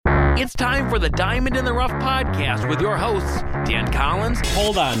It's time for the Diamond in the Rough podcast with your hosts, Dan Collins.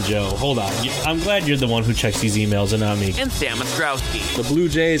 Hold on, Joe. Hold on. I'm glad you're the one who checks these emails and not me. And Sam Ostrowski. The Blue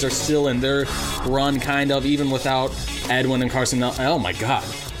Jays are still in their run, kind of, even without Edwin and Carson. Oh, my God.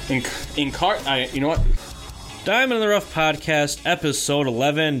 You know what? Diamond in the Rough podcast, episode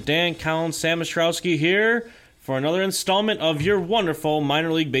 11. Dan Collins, Sam Ostrowski here for another installment of your wonderful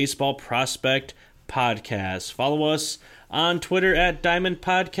minor league baseball prospect podcast. Follow us on Twitter at Diamond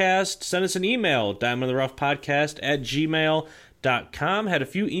Podcast. Send us an email, diamondintheroughpodcast@gmail.com. Had a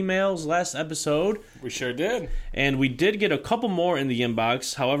few emails last episode. We sure did. And we did get a couple more in the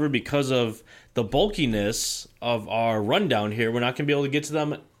inbox. However, because of the bulkiness of our rundown here, we're not going to be able to get to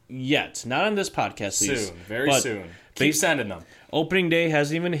them yet. Not on this podcast, at least. Soon. Very soon. Keep sending them. Opening day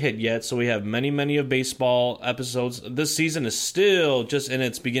hasn't even hit yet, so we have many of baseball episodes. This season is still just in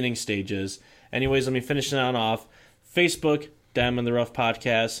its beginning stages. Anyways, let me finish that off. Facebook, Diamond in the Rough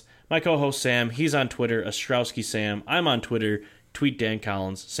Podcast. My co-host Sam, he's on Twitter, Ostrowski Sam. I'm on Twitter, Tweet Dan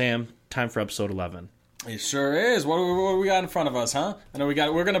Collins. Sam, time for episode 11. It sure is. What do we got in front of us, huh? I know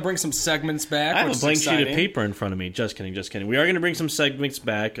we're going to bring some segments back. I have a blank sheet of paper in front of me. Just kidding. We are going to bring some segments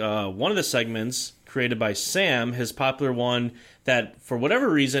back. One of the segments created by Sam, his popular one that, for whatever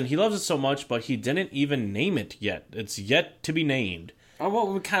reason, he loves it so much, but he didn't even name it yet. It's yet to be named. Oh,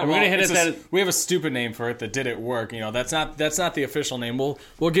 well, we're gonna hit it. We have a stupid name for it that did it work. You know, that's not the official name.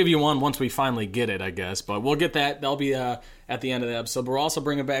 We'll give you one once we finally get it, I guess. But we'll get that. That'll be at the end of the episode. But we're also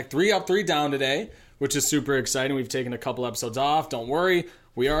bringing back 3 Up, 3 Down today, which is super exciting. We've taken a couple episodes off. Don't worry,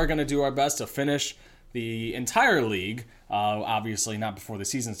 we are going to do our best to finish the entire league. Obviously, not before the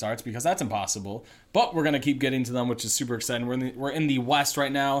season starts because that's impossible. But we're going to keep getting to them, which is super exciting. We're in the West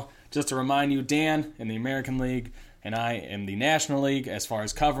right now. Just to remind you, Dan in the American League, and I am the National League as far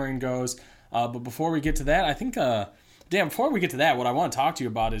as covering goes. But before we get to that, I think, Dan, before we get to that, what I want to talk to you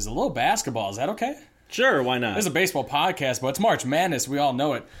about is a little basketball. Is that okay? Sure, why not? This is a baseball podcast, but it's March Madness. We all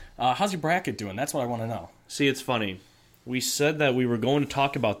know it. How's your bracket doing? That's what I want to know. See, it's funny. We said that we were going to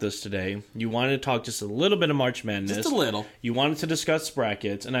talk about this today. You wanted to talk just a little bit of March Madness. Just a little. You wanted to discuss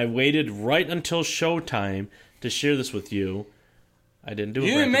brackets, and I waited right until showtime to share this with you. I didn't do a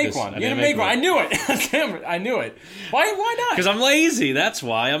bracket. You didn't make one. I knew it. Damn it. I knew it. Why not? Because I'm lazy. That's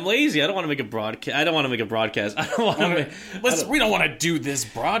why. I'm lazy. I don't want to make a broadcast. We don't want to do this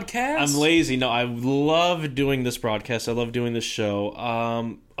broadcast. I'm lazy. No, I love doing this broadcast. I love doing this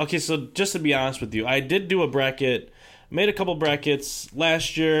show. Okay, so just to be honest with you, I did do a bracket. Made a couple brackets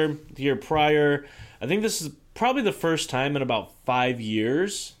last year, the year prior. I think this is probably the first time in about 5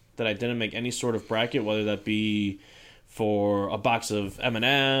 years that I didn't make any sort of bracket, whether that be for a box of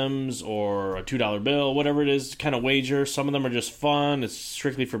M&Ms or a $2 bill, whatever it is, kind of wager. Some of them are just fun. It's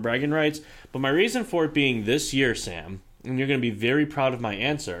strictly for bragging rights. But my reason for it being this year, Sam, and you're going to be very proud of my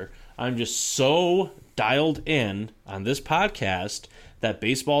answer, I'm just so dialed in on this podcast that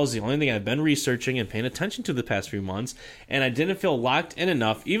baseball is the only thing I've been researching and paying attention to the past few months, and I didn't feel locked in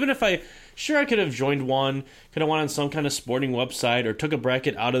enough. Even if I could have joined one, could have went on some kind of sporting website or took a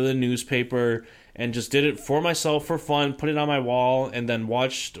bracket out of the newspaper and just did it for myself for fun, put it on my wall, and then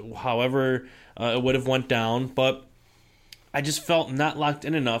watched however it would have went down. But I just felt not locked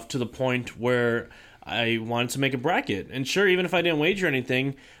in enough to the point where I wanted to make a bracket. And sure, even if I didn't wager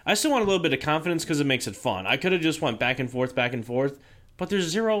anything, I still want a little bit of confidence because it makes it fun. I could have just went back and forth, but there's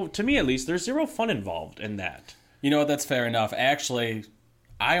zero, to me at least, there's zero fun involved in that. You know what, that's fair enough. Actually,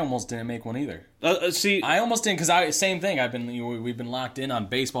 I almost didn't make one either. I almost didn't because same thing. We've been locked in on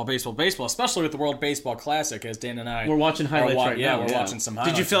baseball, especially with the World Baseball Classic, as Dan and I. We're watching highlights right now. We're watching some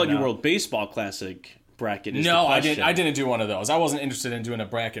highlights. Did you fill out your World Baseball Classic bracket? No, I didn't do one of those. I wasn't interested in doing a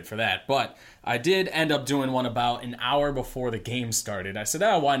bracket for that, but I did end up doing one about an hour before the game started. I said,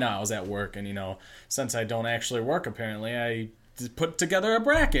 why not? I was at work, and since I don't actually work, apparently, I put together a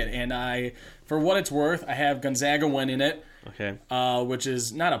bracket, and for what it's worth, I have Gonzaga winning it. Okay. Which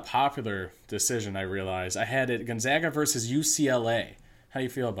is not a popular decision, I realize. I had it Gonzaga versus UCLA. How do you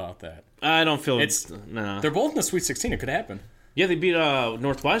feel about that? I don't feel no. They're both in the Sweet 16. It could happen. Yeah, they beat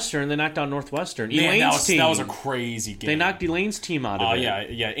Northwestern. They knocked out Northwestern. Elaine's team. That was a crazy game. They knocked Elaine's team out of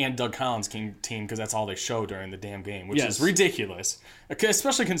it. Yeah, and Doug Collins' team because that's all they show during the damn game, which is ridiculous.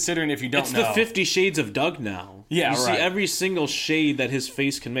 Especially considering if you don't know. It's the 50 Shades of Doug now. Yeah, you see every single shade that his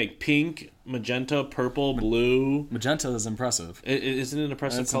face can make. Pink, magenta, purple, blue. Magenta is impressive. Isn't it an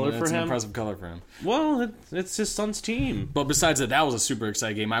impressive color for him? It's an impressive color for him. Well, it's his son's team. But besides that was a super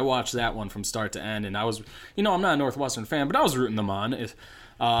exciting game. I watched that one from start to end, and I was, I'm not a Northwestern fan, but I was rooting them on.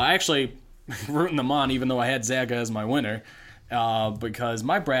 Actually, rooting them on, even though I had Zaga as my winner, because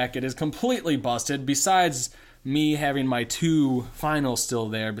my bracket is completely busted. Besides me having my 2 finals still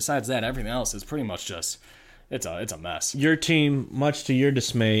there. Besides that, everything else is pretty much just it's a mess. Your team, much to your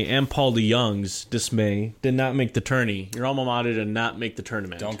dismay and Paul DeYoung's dismay, did not make the tourney. Your alma mater did not make the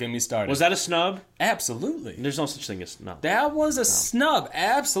tournament. Don't get me started. Was that a snub? Absolutely. There's no such thing as snub. That was a snub,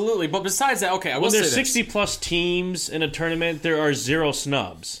 absolutely. But besides that, okay, I will say this. When there's 60-plus teams in a tournament, there are 0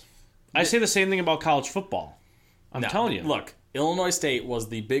 snubs. I say the same thing about college football. I'm telling you. Look, Illinois State was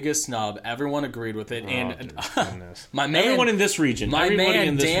the biggest snub. Everyone agreed with it. And my man, everyone in this region. My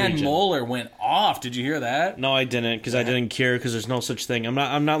man Dan Moeller went off. Did you hear that? No, I didn't, because I didn't care, because there's no such thing.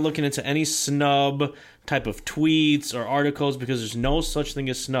 I'm not looking into any snub type of tweets or articles, because there's no such thing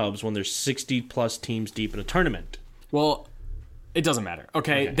as snubs when there's 60-plus teams deep in a tournament. Well, it doesn't matter.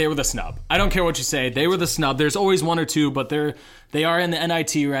 Okay, they were the snub. I don't care what you say. They were the snub. There's always 1 or 2, but they are in the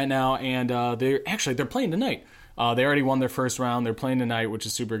NIT right now, and they're playing tonight. They already won their first round. They're playing tonight, which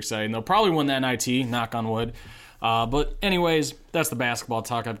is super exciting. They'll probably win the NIT, knock on wood. But anyways, that's the basketball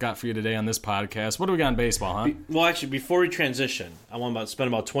talk I've got for you today on this podcast. What do we got in baseball, huh? Well, actually, before we transition, I want to spend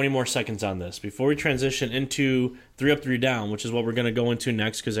about 20 more seconds on this. Before we transition into 3 Up, 3 Down, which is what we're going to go into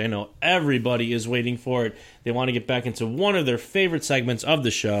next, because I know everybody is waiting for it. They want to get back into one of their favorite segments of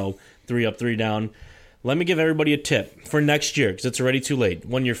the show, 3 Up, 3 Down. Let me give everybody a tip for next year, because it's already too late.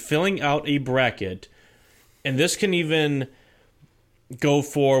 When you're filling out a bracket, and this can even go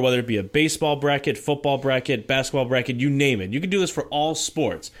for whether it be a baseball bracket, football bracket, basketball bracket, you name it. You can do this for all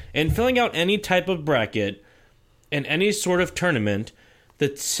sports. And filling out any type of bracket in any sort of tournament, the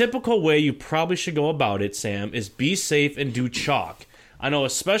typical way you probably should go about it, Sam, is be safe and do chalk. I know,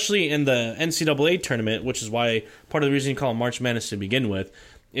 especially in the NCAA tournament, which is why part of the reason you call it March Madness to begin with,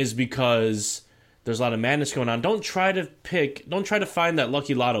 is because there's a lot of madness going on. Don't try to find that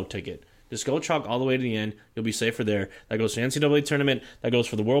lucky lotto ticket. Just go chalk all the way to the end. You'll be safer there. That goes for the NCAA tournament. That goes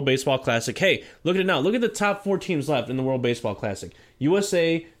for the World Baseball Classic. Hey, look at it now. Look at the top 4 teams left in the World Baseball Classic.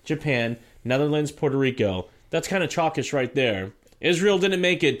 USA, Japan, Netherlands, Puerto Rico. That's kind of chalkish right there. Israel didn't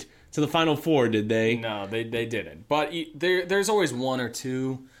make it to the Final 4, did they? No, they didn't. But there's always 1 or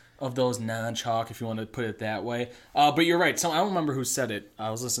 2 of those non-chalk, if you want to put it that way. But you're right. I don't remember who said it. I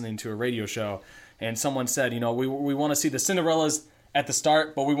was listening to a radio show, and someone said, we want to see the Cinderellas at the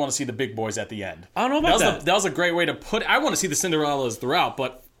start, but we want to see the big boys at the end. I don't know about that. That was a great way to put it. I want to see the Cinderellas throughout,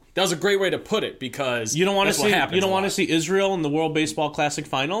 but that was a great way to put it, because you don't want to see Israel in the World Baseball Classic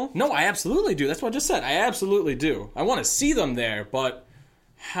final? No, I absolutely do. That's what I just said. I absolutely do. I want to see them there, but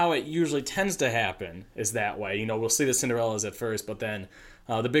how it usually tends to happen is that way. We'll see the Cinderellas at first, but then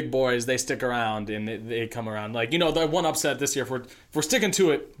the big boys, they stick around and they come around. Like, the one upset this year, if we're sticking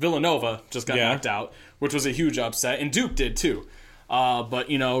to it, Villanova just got knocked out, which was a huge upset, and Duke did too. But,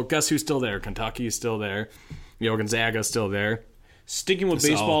 guess who's still there? Kentucky's still there. Gonzaga's still there. Sticking with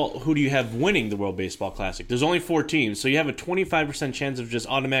baseball, who do you have winning the World Baseball Classic? There's only 4 teams, so you have a 25% chance of just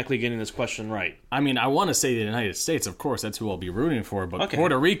automatically getting this question right. I mean, I want to say the United States, of course. That's who I'll be rooting for. But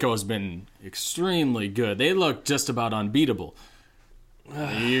Puerto Rico has been extremely good. They look just about unbeatable.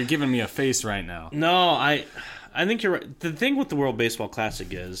 You're giving me a face right now. No, I think you're right. The thing with the World Baseball Classic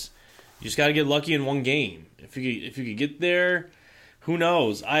is you just got to get lucky in one game. If you could get there... Who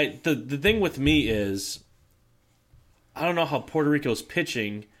knows? The thing with me is, I don't know how Puerto Rico's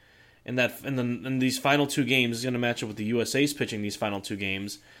pitching in these final 2 games is going to match up with the USA's pitching these final 2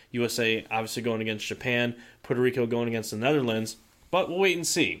 games. USA obviously going against Japan, Puerto Rico going against the Netherlands. But we'll wait and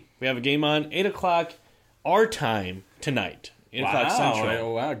see. We have a game on 8 o'clock our time tonight. 8 o'clock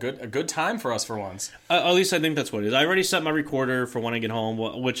Central. Wow, a good time for us for once. At least I think that's what it is. I already set my recorder for when I get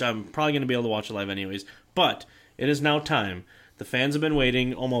home, which I'm probably going to be able to watch it live anyways. But it is now time. The fans have been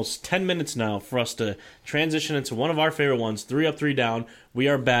waiting almost 10 minutes now for us to transition into one of our favorite ones, 3 Up, 3 Down. We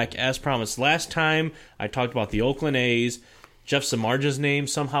are back, as promised. Last time, I talked about the Oakland A's. Jeff Samardzij's name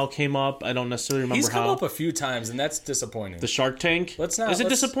somehow came up. I don't necessarily remember how. He's come up a few times, and that's disappointing. The Shark Tank? Is it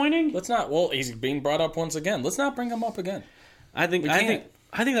disappointing? Let's not. Well, he's being brought up once again. Let's not bring him up again. I think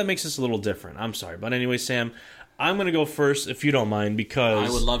that makes this a little different. I'm sorry. But anyway, Sam, I'm going to go first, if you don't mind, because...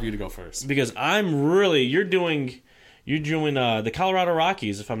 I would love you to go first. Because You're doing the Colorado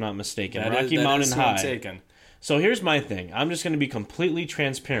Rockies, if I'm not mistaken. Rocky Mountain High. Taken. So here's my thing. I'm just going to be completely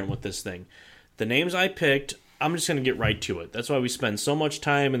transparent with this thing. The names I picked, I'm just going to get right to it. That's why we spend so much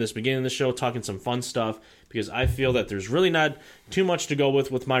time in this beginning of the show talking some fun stuff, because I feel that there's really not too much to go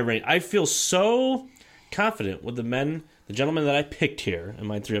with my range. I feel so confident with the gentlemen that I picked here in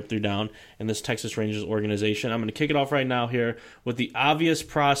my 3 Up, 3 Down in this Texas Rangers organization. I'm going to kick it off right now here with the obvious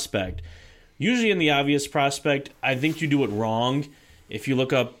prospect. Usually in the obvious prospect, I think you do it wrong. If you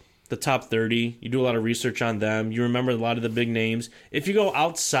look up the top 30, you do a lot of research on them, you remember a lot of the big names. If you go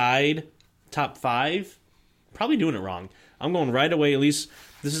outside top 5, probably doing it wrong. I'm going right away, at least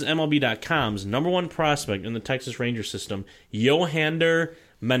this is MLB.com's number one prospect in the Texas Ranger system, Yohander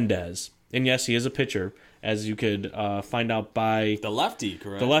Mendez. And yes, he is a pitcher, as you could find out by... The lefty,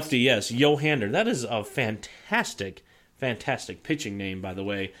 correct? The lefty, yes. Yohander. That is a fantastic pitching name, by the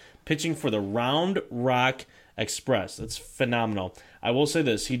way. Pitching for the Round Rock Express. That's phenomenal. I will say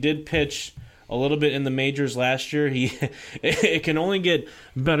this. He did pitch a little bit in the majors last year. It can only get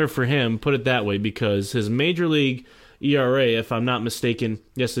better for him, put it that way, because his major league ERA, if I'm not mistaken,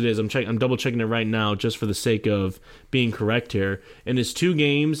 yes it is. I'm double checking it right now just for the sake of being correct here. In his 2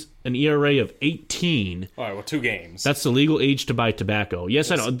 games, an ERA of 18. All right, well, 2 games. That's the legal age to buy tobacco. Yes,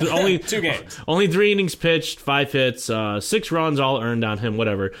 I know. Only 2 games. Only 3 innings pitched, 5 hits, 6 runs all earned on him,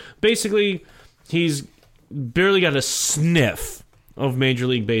 whatever. Basically, he's barely got a sniff of Major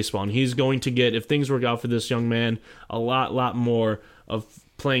League Baseball, and he's going to get, if things work out for this young man, a lot more of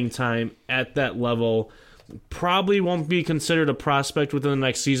playing time at that level. Probably won't be considered a prospect within the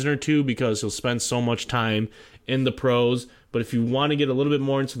next season or 2 because he'll spend so much time in the pros. But if you want to get a little bit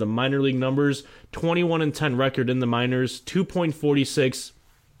more into the minor league numbers, 21-10 record in the minors, 2.46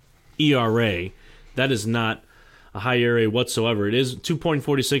 ERA. That is not a high ERA whatsoever. It is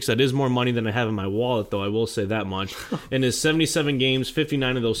 2.46. That is more money than I have in my wallet, though, I will say that much. In his 77 games,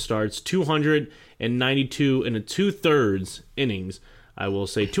 59 of those starts, 292 and a 2/3 innings. I will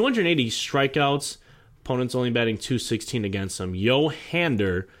say 280 strikeouts. Opponents only batting .216 against him.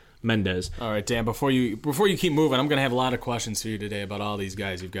 Yohander Mendez. All right, Dan, before you keep moving, I'm going to have a lot of questions for you today about all these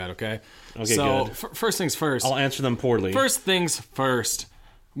guys you've got, okay? Okay, so, good. First things first. I'll answer them poorly. First things first.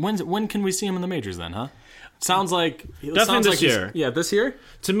 When can we see him in the majors then, huh? Sounds like... Definitely this year. Yeah, this year?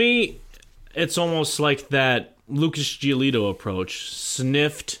 To me, it's almost like that Lucas Giolito approach.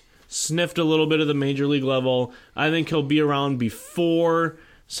 Sniffed a little bit of the major league level. I think he'll be around before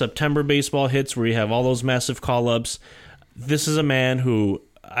September baseball hits, where you have all those massive call-ups. This is a man who,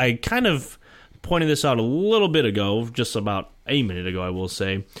 I kind of pointed this out a little bit ago, just about a minute ago, I will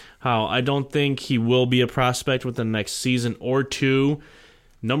say, how I don't think he will be a prospect within the next season or 2.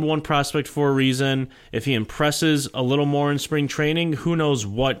 Number one prospect for a reason. If he impresses a little more in spring training, who knows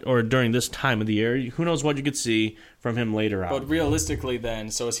what, or during this time of the year, who knows what you could see from him later on. But realistically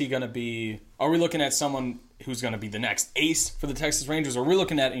then, so is he going to be, are we looking at someone who's going to be the next ace for the Texas Rangers, or are we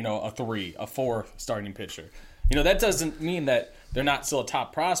looking at, a 3, a 4 starting pitcher? That doesn't mean that they're not still a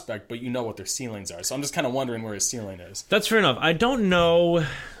top prospect, but you know what their ceilings are. So I'm just kind of wondering where his ceiling is. That's fair enough. I don't know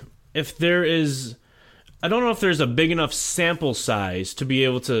if there's a big enough sample size to be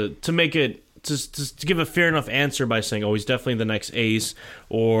able to make it, to give a fair enough answer by saying, oh, he's definitely the next ace,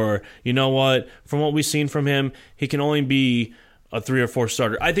 or, you know what, from what we've seen from him, he can only be a 3 or 4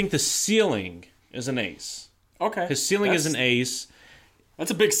 starter. I think the ceiling is an ace. Okay. His ceiling is an ace.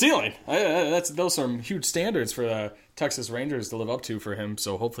 That's a big ceiling. Those are some huge standards for the Texas Rangers to live up to for him,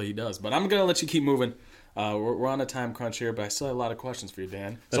 so hopefully he does. But I'm going to let you keep moving. We're on a time crunch here, but I still have a lot of questions for you,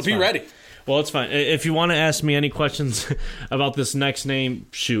 Dan. So be ready. Well, it's fine. If you want to ask me any questions about this next name,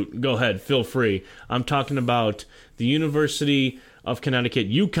 shoot, go ahead. Feel free. I'm talking about the University of Connecticut,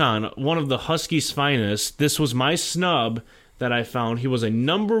 UConn, one of the Huskies' finest. This was my snub that I found. He was a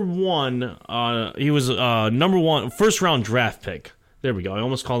number one first round draft pick. There we go. I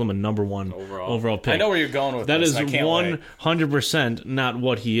almost called him a number 1 overall pick. I know where you're going with that. This. That is 100% not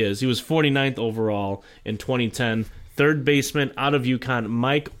what he is. He was 49th overall in 2010. Third baseman out of UConn,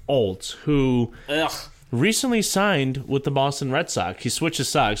 Mike Oltz, who recently signed with the Boston Red Sox. He switched his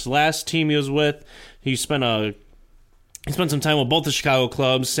Sox. Last team he was with, he spent some time with both the Chicago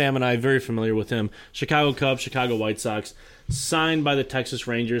clubs. Sam and I are very familiar with him. Chicago Cubs, Chicago White Sox. Signed by the Texas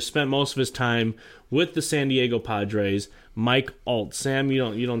Rangers. Spent most of his time with the San Diego Padres. Mike Alt. Sam,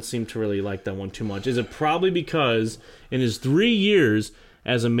 you don't seem to really like that one too much. Is it probably because in his 3 years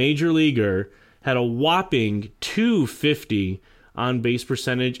as a major leaguer had a whopping .250 on base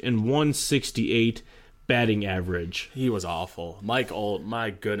percentage and 168 batting average? He was awful. Mike Alt, my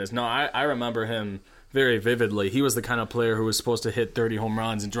goodness. No, I remember him very vividly. He was the kind of player who was supposed to hit 30 home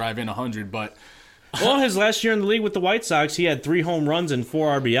runs and drive in 100, but... Well, his last year in the league with the White Sox, he had 3 home runs and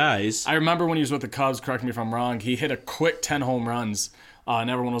 4 RBIs. I remember when he was with the Cubs, correct me if I'm wrong, he hit a quick 10 home runs, and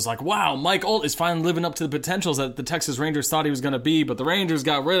everyone was like, wow, Mike Alt is finally living up to the potentials that the Texas Rangers thought he was going to be, but the Rangers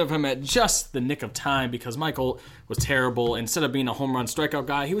got rid of him at just the nick of time because Mike Alt was terrible. Instead of being a home run strikeout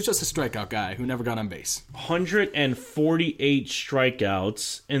guy, he was just a strikeout guy who never got on base. 148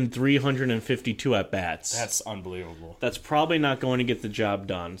 strikeouts and 352 at-bats. That's unbelievable. That's probably not going to get the job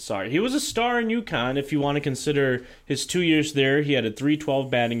done. Sorry. He was a star in UConn if you want to consider his 2 years there. He had a .312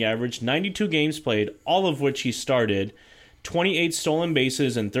 batting average, 92 games played, all of which he started. 28 stolen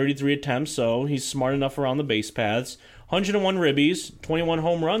bases and 33 attempts, so he's smart enough around the base paths. 101 ribbies, 21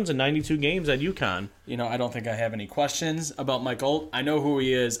 home runs in 92 games at UConn. I don't think I have any questions about Mike Alt. I know who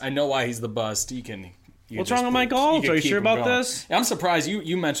he is. I know why he's the bust. What's wrong with Mike Alt? Are you sure about this? I'm surprised.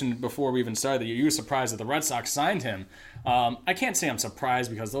 You mentioned before we even started that you were surprised that the Red Sox signed him. I can't say I'm surprised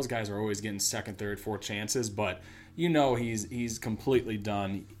because those guys are always getting second, third, fourth chances, but he's completely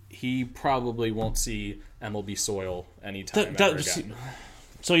done. He probably won't see MLB soil anytime ever again.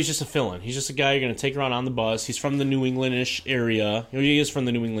 So he's just a fill-in. He's just a guy you're going to take around on the bus. He's from the New England-ish area. He is from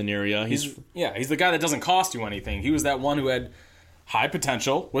the New England area. He's the guy that doesn't cost you anything. He was that one who had high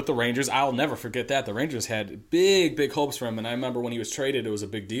potential with the Rangers. I'll never forget that. The Rangers had big, big hopes for him, and I remember when he was traded, it was a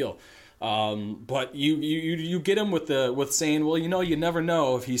big deal. But you get him with saying, well, you never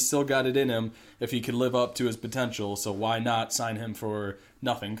know if he's still got it in him, if he could live up to his potential. So why not sign him for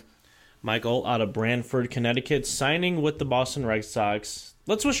nothing? Michael out of Branford, Connecticut, signing with the Boston Red Sox.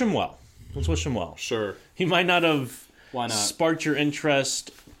 Let's wish him well. Sure. He might not have sparked your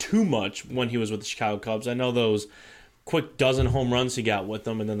interest too much when he was with the Chicago Cubs. I know those quick dozen home runs he got with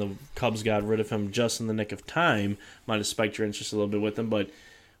them, and then the Cubs got rid of him just in the nick of time. Might have spiked your interest a little bit with him, but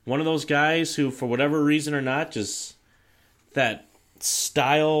one of those guys who, for whatever reason or not, just that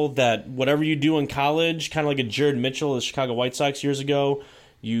style, that whatever you do in college, kind of like a Jared Mitchell of the Chicago White Sox years ago,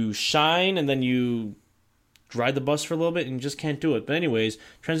 you shine and then you ride the bus for a little bit and you just can't do it. But anyways,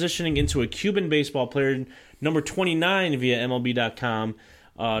 transitioning into a Cuban baseball player, number 29 via MLB.com,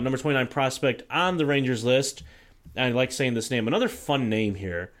 number 29 prospect on the Rangers list. I like saying this name. Another fun name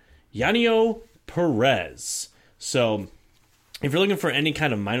here, Yanio Perez. So if you're looking for any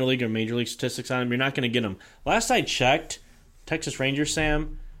kind of minor league or major league statistics on him, you're not going to get him. Last I checked, Texas Rangers,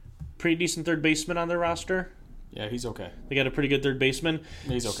 Sam, pretty decent third baseman on their roster. Yeah, he's okay. They got a pretty good third baseman.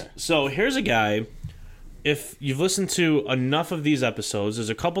 He's okay. So here's a guy. If you've listened to enough of these episodes, there's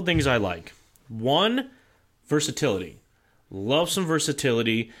a couple things I like. One, versatility. Love some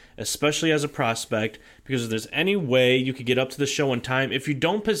versatility, especially as a prospect, because if there's any way you could get up to the show in time, if you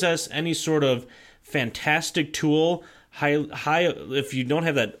don't possess any sort of fantastic tool, if you don't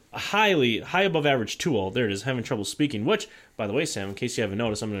have that high above average tool, there it is, having trouble speaking, which, by the way, Sam, in case you haven't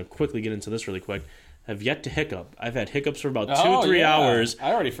noticed, I'm going to quickly get into this really quick. Have yet to hiccup. I've had hiccups for about 2-3 hours.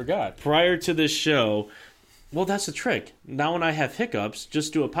 I already forgot. Prior to this show. Well, that's the trick. Now when I have hiccups,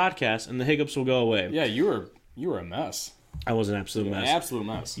 just do a podcast and the hiccups will go away. Yeah, you were a mess. I was an absolute mess. An absolute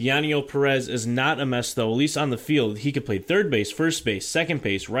mess. Yanio Perez is not a mess, though. At least on the field, he could play third base, first base, second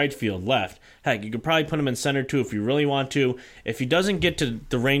base, right field, left. Heck, you could probably put him in center, too, if you really want to. If he doesn't get to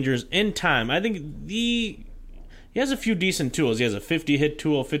the Rangers in time, I think he has a few decent tools. He has a 50-hit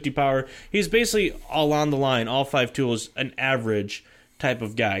tool, 50 power. He's basically all on the line, all 5 tools, an average type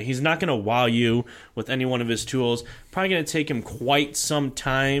of guy. He's not going to wow you with any one of his tools. Probably going to take him quite some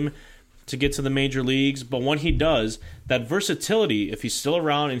time to get to the major leagues, but when he does, that versatility, if he's still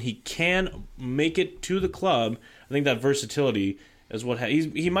around and he can make it to the club, I think that versatility is what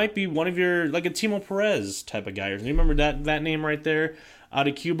he might be one of your, like a Timo Perez type of guy. You remember that name right there out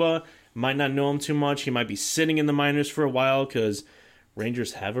of Cuba? Might not know him too much. He might be sitting in the minors for a while because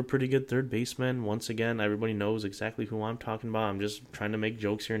Rangers have a pretty good third baseman. Once again, everybody knows exactly who I'm talking about. I'm just trying to make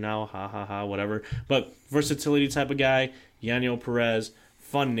jokes here now. Ha, ha, ha, whatever. But versatility type of guy, Yanio Perez,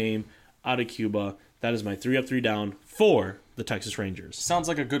 fun name, out of Cuba. That is my 3 up, 3 down for the Texas Rangers. Sounds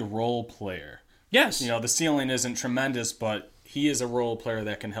like a good role player. Yes. The ceiling isn't tremendous, but he is a role player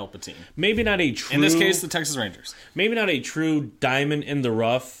that can help a team. Maybe not a true... In this case, the Texas Rangers. Maybe not a true diamond in the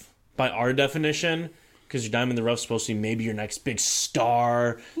rough by our definition, because your diamond in the rough is supposed to be maybe your next big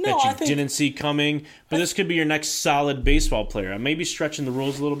star that you didn't see coming. But this could be your next solid baseball player. I may be stretching the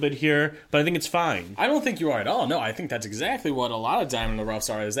rules a little bit here, but I think it's fine. I don't think you are at all. No, I think that's exactly what a lot of diamond in the roughs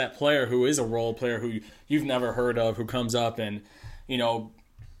are, is that player who is a role player who you've never heard of, who comes up and,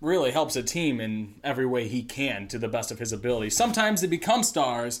 really helps a team in every way he can to the best of his ability. Sometimes they become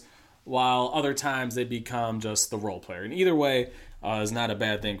stars, while other times they become just the role player. And either way is not a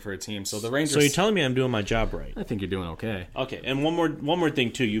bad thing for a team. So the Rangers... So you're telling me I'm doing my job right? I think you're doing okay. Okay, and one more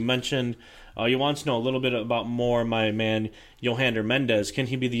thing, too. You mentioned you want to know a little bit about more my man, Yohander Mendez. Can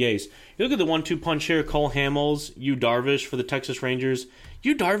he be the ace? You look at the 1-2 punch here, Cole Hamels, Yu Darvish for the Texas Rangers.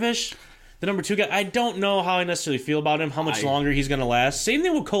 Yu Darvish, the number 2 guy, I don't know how I necessarily feel about him, how much longer he's going to last. Same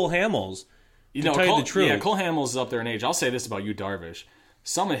thing with Cole Hamels, to tell you the truth. Yeah, Cole Hamels is up there in age. I'll say this about Yu Darvish.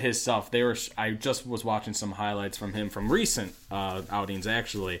 Some of his stuff, I just was watching some highlights from him from recent outings,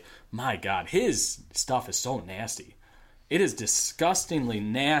 actually. My God, his stuff is so nasty. It is disgustingly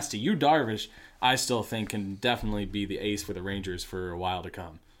nasty. Yu Darvish, I still think, can definitely be the ace for the Rangers for a while to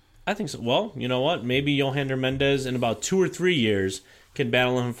come. I think so. Well, you know what? Maybe Yohander Mendez in about 2 or 3 years can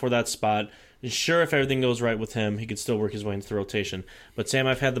battle him for that spot. And sure, if everything goes right with him, he could still work his way into the rotation. But Sam,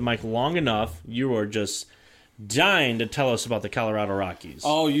 I've had the mic long enough. You are just dying to tell us about the Colorado Rockies.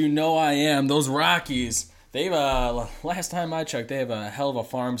 Oh, you know I am. Those Rockies, they've, last time I checked, they have a hell of a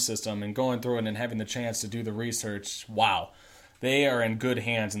farm system, and going through it and having the chance to do the research, wow. They are in good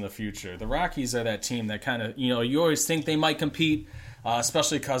hands in the future. The Rockies are that team that kind of, you always think they might compete,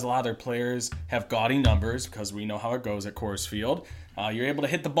 especially because a lot of their players have gaudy numbers, because we know how it goes at Coors Field. You're able to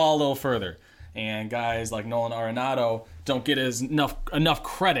hit the ball a little further. And guys like Nolan Arenado don't get enough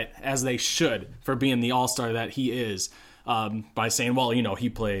credit as they should for being the all-star that he is, by saying, well, he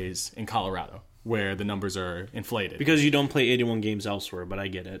plays in Colorado, where the numbers are inflated. Because you don't play 81 games elsewhere, but I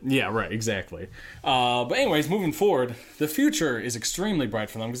get it. Yeah, right, exactly. But anyways, moving forward, the future is extremely bright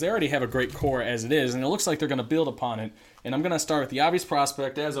for them because they already have a great core as it is, and it looks like they're going to build upon it. And I'm going to start with the obvious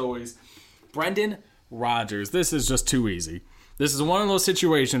prospect, as always, Brendan Rodgers. This is just too easy. This is one of those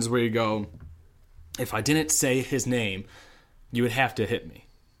situations where you go, if I didn't say his name, you would have to hit me.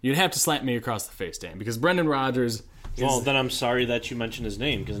 You'd have to slap me across the face, Dan, because Brendan Rodgers... Well, then I'm sorry that you mentioned his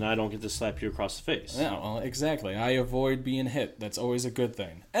name, because now I don't get to slap you across the face. Yeah, well, exactly. I avoid being hit. That's always a good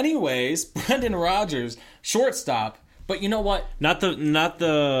thing. Anyways, Brendan Rodgers, shortstop, but you know what? Not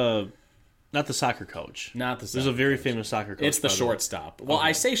the soccer coach. Not the soccer There's a very coach. famous soccer coach. It's the shortstop. Well, okay.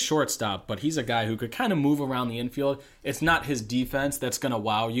 I say shortstop, but he's a guy who could kind of move around the infield. It's not his defense that's going to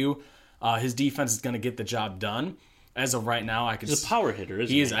wow you. His defense is going to get the job done. As of right now, he's a power hitter, isn't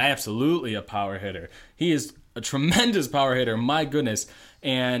he? He is absolutely a power hitter. He is a tremendous power hitter, my goodness.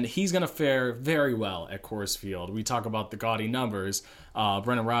 And he's going to fare very well at Coors Field. We talk about the gaudy numbers.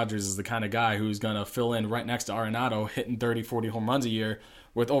 Brendan Rodgers is the kind of guy who's going to fill in right next to Arenado, hitting 30, 40 home runs a year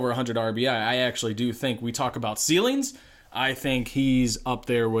with over 100 RBI. I actually do think we talk about ceilings. I think he's up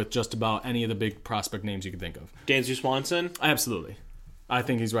there with just about any of the big prospect names you can think of. Dansby Swanson? Absolutely. I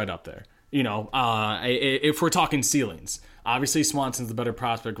think he's right up there. If we're talking ceilings, obviously Swanson's the better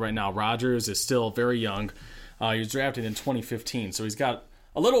prospect right now. Rodgers is still very young. He was drafted in 2015, so he's got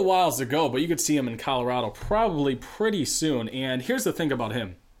a little whiles to go, but you could see him in Colorado probably pretty soon. And here's the thing about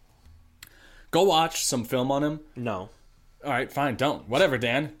him. Go watch some film on him. No. All right, fine, don't. Whatever,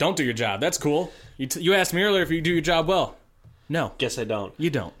 Dan. Don't do your job. That's cool. You asked me earlier if you do your job well. No. Guess I don't. You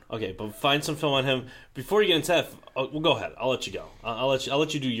don't. Okay, but find some film on him. Before you get into that, well, go ahead. I'll let you go. I'll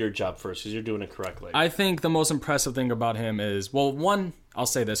let you do your job first because you're doing it correctly. I think the most impressive thing about him is, well, one, I'll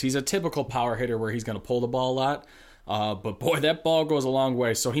say this. He's a typical power hitter where he's going to pull the ball a lot. But, boy, that ball goes a long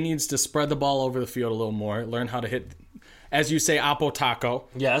way. So he needs to spread the ball over the field a little more, learn how to hit, as you say, Apo Taco.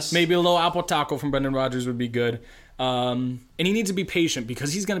 Yes. Maybe a little Apo Taco from Brendan Rodgers would be good. And he needs to be patient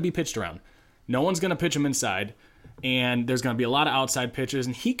because he's going to be pitched around. No one's going to pitch him inside. And there's going to be a lot of outside pitches,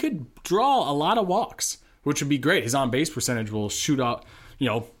 and he could draw a lot of walks, which would be great. His on-base percentage will shoot out,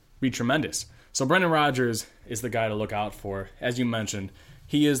 be tremendous. So Brendan Rodgers is the guy to look out for. As you mentioned,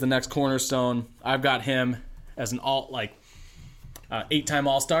 he is the next cornerstone. I've got him as an 8-time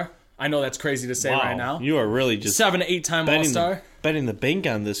All-Star. I know that's crazy to say right now. You are really just 7 to 8-time All-Star. Betting the bank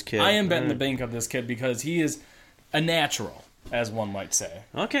on this kid. I am betting the bank on this kid because he is a natural, as one might say.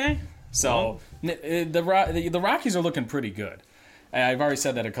 Okay. So the Rockies are looking pretty good. I've already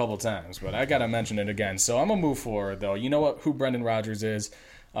said that a couple times, but I got to mention it again. So I'm going to move forward, though. You know who Brendan Rodgers is?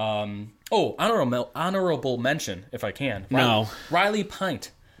 Honorable mention, if I can. Riley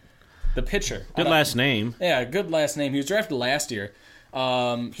Pint, the pitcher. Good last name. Yeah, good last name. He was drafted last year.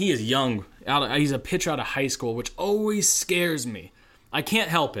 He is young. He's a pitcher out of high school, which always scares me. I can't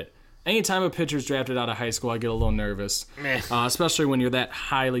help it. Anytime a pitcher's drafted out of high school, I get a little nervous, especially when you're that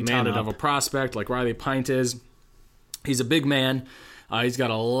highly touted of a prospect like Riley Pint is. He's a big man. He's got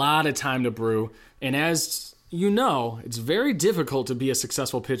a lot of time to brew. And as you know, it's very difficult to be a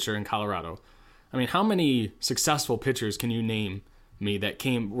successful pitcher in Colorado. I mean, how many successful pitchers can you name me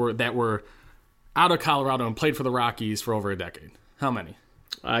that were out of Colorado and played for the Rockies for over a decade? How many?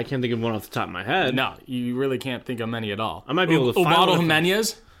 I can't think of one off the top of my head. No, you really can't think of many at all. I might be able to find Ubaldo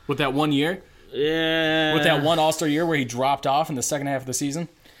Jimenez? With that 1 year? Yeah. With that one All-Star year where he dropped off in the second half of the season?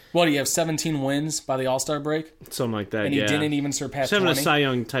 What, do you have 17 wins by the All-Star break? Something like that, and he didn't even surpass 20? Having a Cy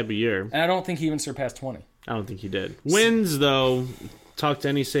Young type of year. And I don't think he even surpassed 20. I don't think he did. Wins, though, talk to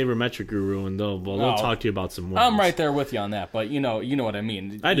any sabermetric guru, and they'll talk to you about some wins. I'm right there with you on that, but you know what I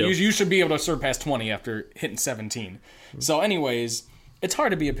mean. I do. You should be able to surpass 20 after hitting 17. So anyways, it's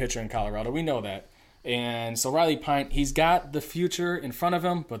hard to be a pitcher in Colorado. We know that. And so Riley Pint, he's got the future in front of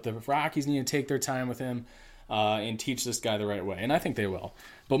him, but the Rockies need to take their time with him and teach this guy the right way. And I think they will.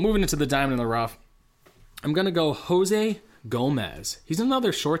 But moving into the diamond in the rough, I'm going to go Jose Gomez. He's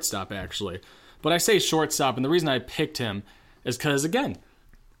another shortstop, actually. But I say shortstop, and the reason I picked him is because, again,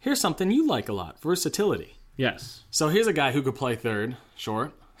 here's something you like a lot, versatility. Yes. So here's a guy who could play third,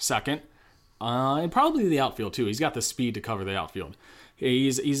 short, second, and probably the outfield, too. He's got the speed to cover the outfield.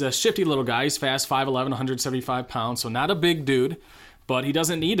 He's a shifty little guy. He's fast, 5'11", 175 pounds, so not a big dude, but he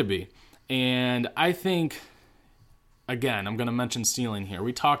doesn't need to be. And I think, again, I'm going to mention stealing here.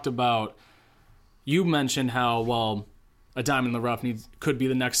 We talked about, you mentioned how, well, a diamond in the rough could be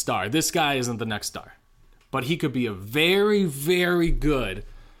the next star. This guy isn't the next star, but he could be a very, very good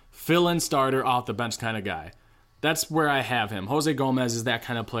fill-in starter off the bench kind of guy. That's where I have him. Jose Gomez is that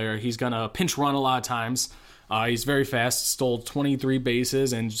kind of player. He's going to pinch run a lot of times. He's very fast, stole 23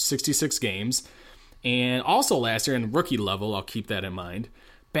 bases in 66 games. And also last year in rookie level, I'll keep that in mind,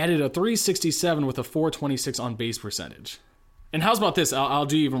 batted a .367 with a .426 on base percentage. And how's about this? I'll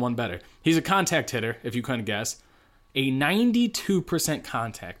do even one better. He's a contact hitter, if you couldn't guess. A 92%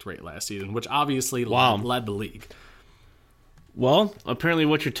 contact rate last season, which obviously led the league. Well, apparently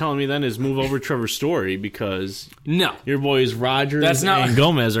what you're telling me then is move over Trevor Story because no, your boys Rogers and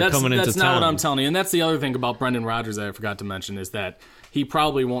Gomez are coming into town. That's not what I'm telling you. And that's the other thing about Brendan Rodgers that I forgot to mention is that he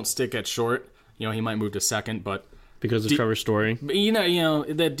probably won't stick at short. You know, he might move to second, but because of Trevor Story. You know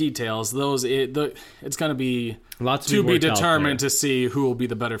the details. It's going to be lots to be determined to see who will be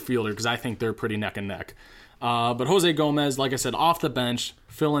the better fielder because I think they're pretty neck and neck. But Jose Gomez, like I said, off the bench,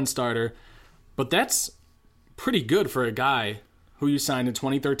 fill-in starter. But that's pretty good for a guy who you signed in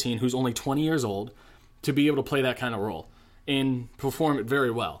 2013, who's only 20 years old, to be able to play that kind of role and perform it very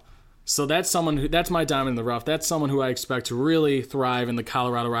well. So that's that's my diamond in the rough. That's someone who I expect to really thrive in the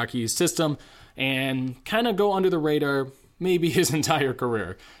Colorado Rockies system and kind of go under the radar maybe his entire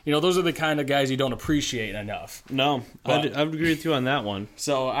career. You know, those are the kind of guys you don't appreciate enough. No, I would agree with you on that one.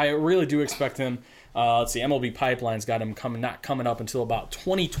 So I really do expect him. Let's see, MLB Pipeline's got him not coming up until about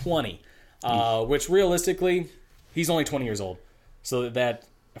 2020, which realistically, he's only 20 years old. So that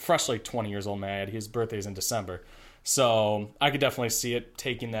freshly 20 years old, may I add. His birthday's in December. So I could definitely see it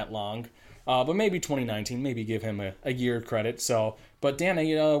taking that long. But maybe 2019, maybe give him a year credit. So, but Dan,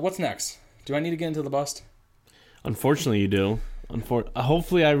 what's next? Do I need to get into the bust? Unfortunately, you do.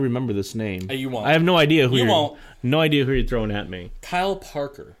 Hopefully, I remember this name. You won't. I have no idea who no idea who you're throwing at me. Kyle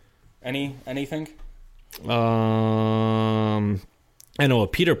Parker. Anything? I know a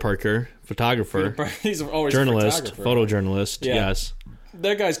Peter Parker, photographer. He's always journalist, a photojournalist. Yeah. Yes.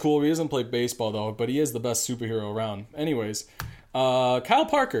 That guy's cool. He doesn't play baseball though, but he is the best superhero around. Anyways, Kyle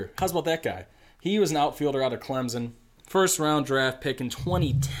Parker. How's about that guy? He was an outfielder out of Clemson. First round draft pick in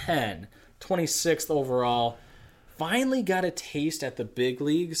 2010. 26th overall. Finally got a taste at the big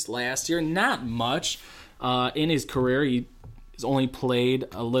leagues last year. Not much in his career. He's only played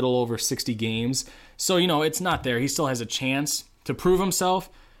a little over 60 games. So, it's not there. He still has a chance to prove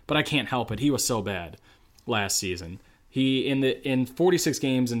himself, but I can't help it. He was so bad last season. He in 46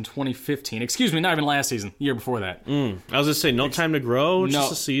 games in 2015. Excuse me, not even last season. The year before that. I was going to say, no time to grow.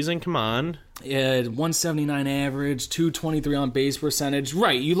 Just a season. Come on. 179 average, 223 on base percentage.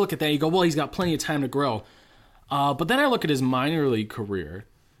 Right, you look at that, you go, well, he's got plenty of time to grow. But then I look at his minor league career,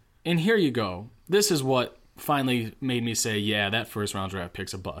 and here you go. This is what finally made me say, yeah, that first round draft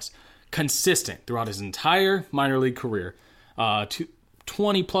pick's a bust. Consistent throughout his entire minor league career.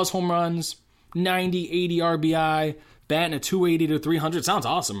 20-plus home runs, 90, 80 RBI, batting at 280 to 300. Sounds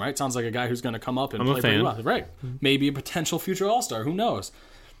awesome, right? Sounds like a guy who's going to come up and play pretty well. Right. Maybe a potential future All-Star. Who knows?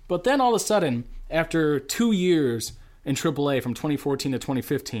 But then all of a sudden, after 2 years in AAA from 2014 to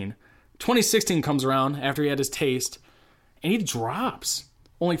 2015, 2016 comes around after he had his taste, and he drops.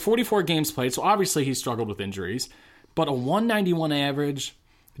 Only 44 games played, so obviously he struggled with injuries. But a 191 average,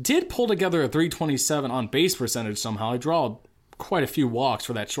 did pull together a 327 on base percentage somehow. He drew quite a few walks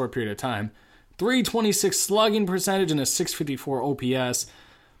for that short period of time. 326 slugging percentage and a 654 OPS.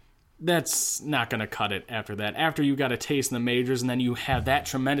 That's not going to cut it after that. After you got a taste in the majors and then you have that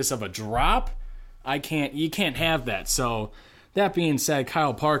tremendous of a drop, you can't have that. So that being said,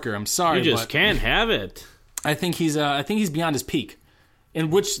 Kyle Parker, I'm sorry, you just can't have it. I think he's beyond his peak. In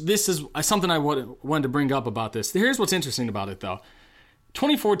which this is something I wanted to bring up about this. Here's what's interesting about it though.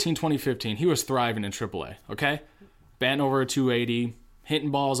 2014, 2015, he was thriving in AAA, okay? Batting over a 280,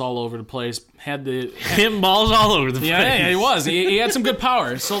 hitting balls all over the place. Hitting balls all over the place. Yeah, he was. He had some good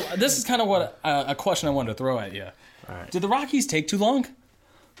power. So this is kind of what a question I wanted to throw at you. All right. Did the Rockies take too long?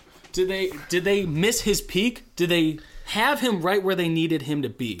 Did they miss his peak? Did they have him right where they needed him to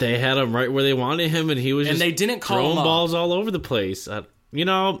be? They had him right where they wanted him, and he was they didn't call throwing him balls all over the place. I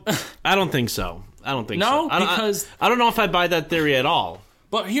don't think so. No, because I don't know if I buy that theory at all.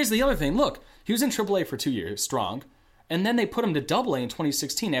 But here's the other thing. Look, he was in AAA for 2 years, strong, And then they put him to Double A in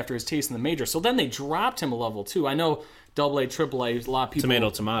 2016 after his taste in the major. So then they dropped him a level too. I know Double A, Triple A, a lot of people...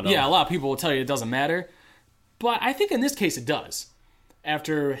 Tomato. Yeah, a lot of people will tell you it doesn't matter. But I think in this case it does.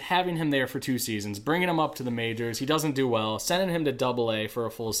 After having him there for 2 seasons, bringing him up to the majors, he doesn't do well, sending him to Double A for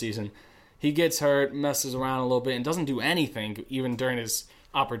a full season. He gets hurt, messes around a little bit, and doesn't do anything even during his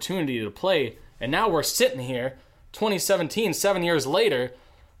opportunity to play. And now we're sitting here, 2017, 7 years later,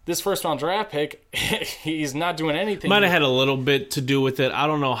 this first-round draft pick, he's not doing anything. Might have had a little bit to do with it. I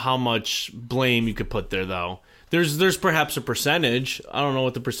don't know how much blame you could put there, though. There's perhaps a percentage. I don't know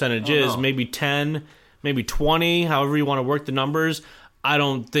what the percentage is. Maybe 10, maybe 20, however you want to work the numbers. I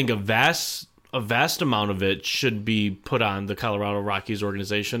don't think a vast amount of it should be put on the Colorado Rockies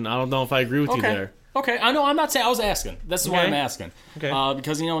organization. I don't know if I agree with you there. Okay, I know. I'm not saying. I was asking. This is why I'm asking. Okay.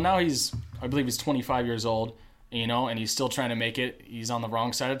 Because now I believe he's 25 years old. And he's still trying to make it. He's on the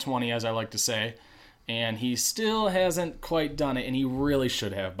wrong side of 20, as I like to say. And he still hasn't quite done it, and he really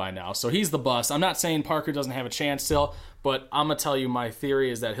should have by now. So he's the bust. I'm not saying Parker doesn't have a chance still, but I'm going to tell you my theory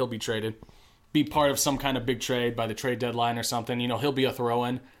is that he'll be traded. Be part of some kind of big trade by the trade deadline or something. He'll be a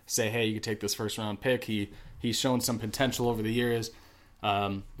throw-in. Say, hey, you can take this first-round pick. He's shown some potential over the years.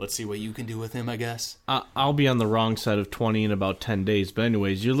 Let's see what you can do with him, I guess. I'll be on the wrong side of 20 in about 10 days. But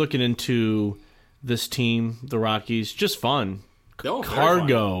anyways, you're looking into this team, the Rockies, just fun.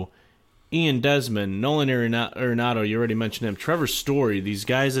 Cargo, fun. Ian Desmond, Nolan Arenado, you already mentioned him. Trevor Story, these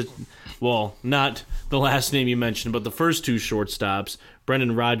guys that, well, not the last name you mentioned, but the first 2 shortstops,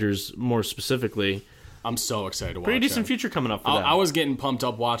 Brendan Rodgers more specifically. I'm so excited to watch. Pretty decent future coming up for them. I was getting pumped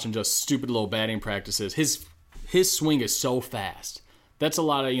up watching just stupid little batting practices. His swing is so fast. That's a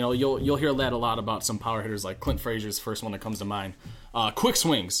lot of, you'll hear that a lot about some power hitters like Clint Frazier's the first one that comes to mind. Quick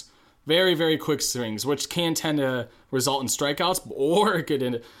swings. Very, very quick swings, which can tend to result in strikeouts, or it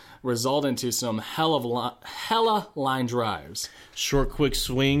could result into some hella line drives. Short, quick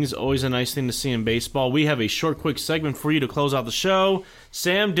swings, always a nice thing to see in baseball. We have a short, quick segment for you to close out the show.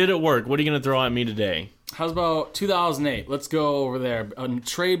 Sam, did it work? What are you going to throw at me today? How's about 2008? Let's go over there. A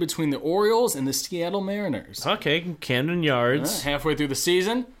trade between the Orioles and the Seattle Mariners. Okay, Camden Yards. Halfway through the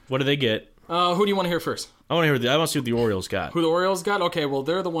season. What do they get? Who do you want to hear first? I want to see what the Orioles got. Who the Orioles got? Okay, well,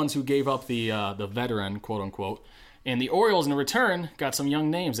 they're the ones who gave up the veteran, quote-unquote. And the Orioles, in return, got some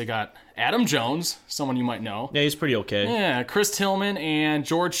young names. They got Adam Jones, someone you might know. Yeah, he's pretty okay. Yeah, Chris Tillman and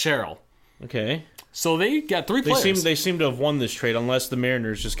George Sherrill. Okay. So they got 3 players. They seem to have won this trade, unless the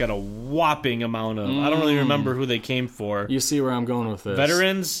Mariners just got a whopping amount of... I don't really remember who they came for. You see where I'm going with this.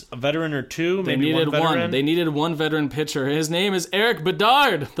 Veterans? A veteran or two? Maybe one veteran? They needed one veteran pitcher. His name is Eric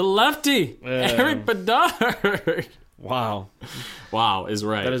Bedard, the lefty. Eric Bedard. Wow. Wow is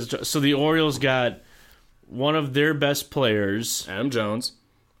right. That is, so the Orioles got one of their best players... Adam Jones.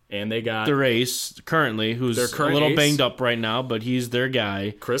 And they got their ace currently, who's a little banged up right now, but he's their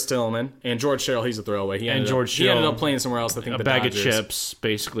guy. Chris Tillman and George Sherrill. He's a throwaway. He ended up playing somewhere else. I think a bag of chips,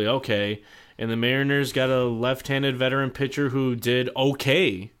 basically. Okay, and the Mariners got a left-handed veteran pitcher who did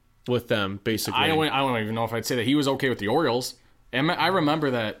okay with them. Basically, I don't even know if I'd say that he was okay with the Orioles. And I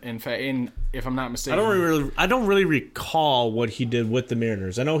remember that. In fact, if I'm not mistaken, I don't really recall what he did with the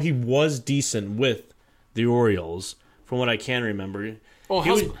Mariners. I know he was decent with the Orioles, from what I can remember. Well,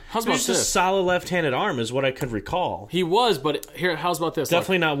 how's about just this? A solid left-handed arm is what I could recall. He was, but here, how's about this?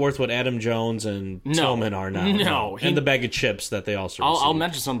 Definitely not worth what Adam Jones and Tillman are now. No. And the bag of chips that they also received. I'll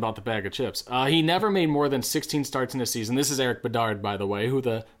mention something about the bag of chips. He never made more than 16 starts in a season. This is Eric Bedard, by the way, who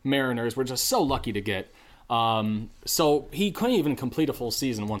the Mariners were just so lucky to get. So he couldn't even complete a full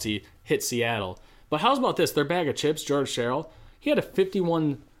season once he hit Seattle. But how's about this? Their bag of chips, George Sherrill, he had a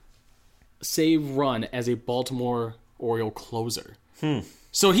 51 save run as a Baltimore Oriole closer.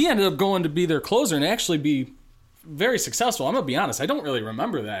 So he ended up going to be their closer and actually be very successful. I'm going to be honest. I don't really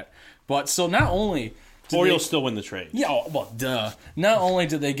remember that. But so not only... Orioles still win the trade. Yeah, well, duh. Not only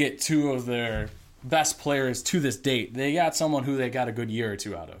did they get 2 of their best players to this date, they got someone who they got a good year or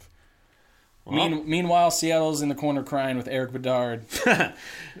 2 out of. Well, meanwhile, Seattle's in the corner crying with Eric Bedard.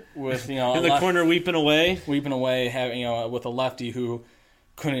 With, in the corner weeping away, having, with a lefty who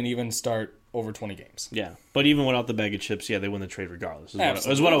couldn't even start over 20 games. Yeah, but even without the bag of chips, they win the trade regardless.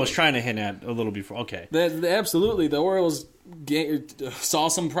 Is what I was trying to hint at a little before. Okay. Absolutely. The Orioles saw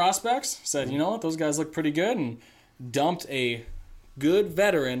some prospects, said, you know what, those guys look pretty good, and dumped a good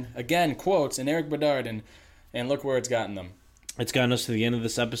veteran, again, quotes, in Eric Bedard, and look where it's gotten them. It's gotten us to the end of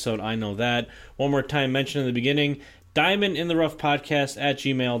this episode. I know that. One more time, mentioned in the beginning, Diamond in the Rough Podcast at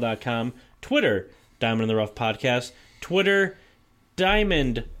gmail.com. Twitter, Diamond in the Rough Podcast. Twitter,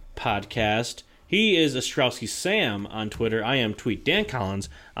 Diamond Podcast. He is Ostrowski Sam on Twitter. I am Tweet Dan Collins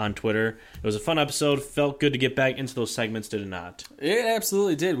on Twitter. It was a fun episode. Felt good to get back into those segments, did it not? It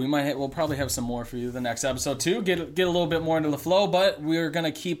absolutely did. We'll probably have some more for you the next episode too. Get a little bit more into the flow, but we're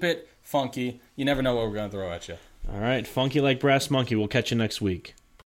gonna keep it funky. You never know what we're gonna throw at you. All right, funky like Brass Monkey. We'll catch you next week.